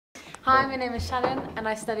Hi, my name is Shannon and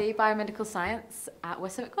I study biomedical science at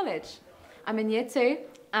Suffolk College. I'm in year 2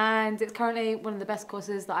 and it's currently one of the best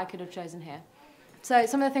courses that I could have chosen here. So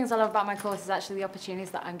some of the things I love about my course is actually the opportunities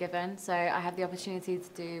that I'm given. So I have the opportunity to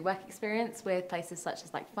do work experience with places such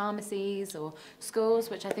as like pharmacies or schools,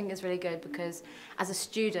 which I think is really good because as a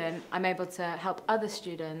student, I'm able to help other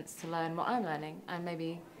students to learn what I'm learning and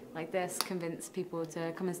maybe like this convince people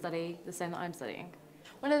to come and study the same that I'm studying.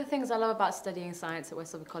 One of the things I love about studying science at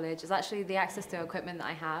Suffolk College is actually the access to equipment that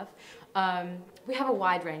I have. We have a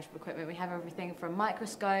wide range of equipment. We have everything from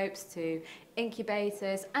microscopes to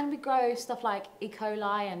incubators, and we grow stuff like E.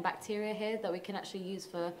 coli and bacteria here that we can actually use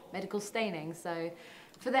for medical staining. So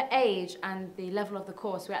for the age and the level of the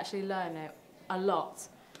course, we actually learn it a lot,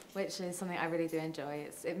 which is something I really do enjoy.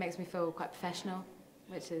 It makes me feel quite professional,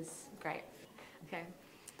 which is great. Okay.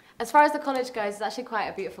 As far as the college goes, it's actually quite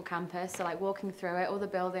a beautiful campus, so like walking through it, all the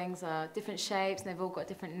buildings are different shapes and they've all got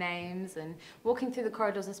different names, and walking through the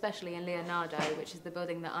corridors, especially in Leonardo, which is the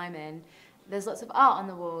building that I'm in, there's lots of art on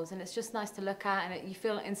the walls and it's just nice to look at, and you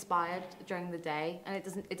feel inspired during the day, and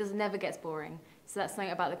it never gets boring. So that's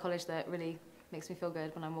something about the college that really makes me feel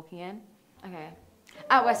good when I'm walking in. Okay.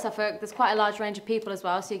 At West Suffolk, there's quite a large range of people as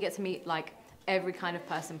well, so you get to meet like every kind of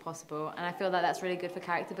person possible, and I feel that that's really good for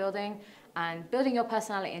character building and building your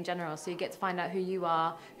personality in general, so you get to find out who you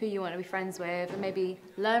are, who you want to be friends with, and maybe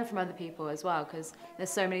learn from other people as well, because there's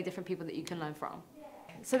so many different people that you can learn from.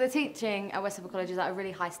 So the teaching at West Suffolk College is at a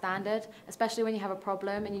really high standard, especially when you have a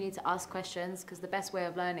problem and you need to ask questions, because the best way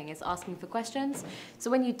of learning is asking for questions. So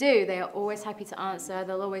when you do, they are always happy to answer,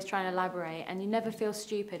 they'll always try and elaborate, and you never feel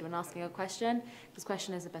stupid when asking a question, because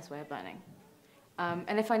question is the best way of learning.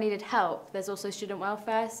 And if I needed help, there's also student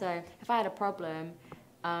welfare, so if I had a problem,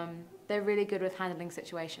 they're really good with handling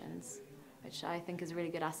situations, which I think is a really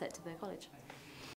good asset to the college.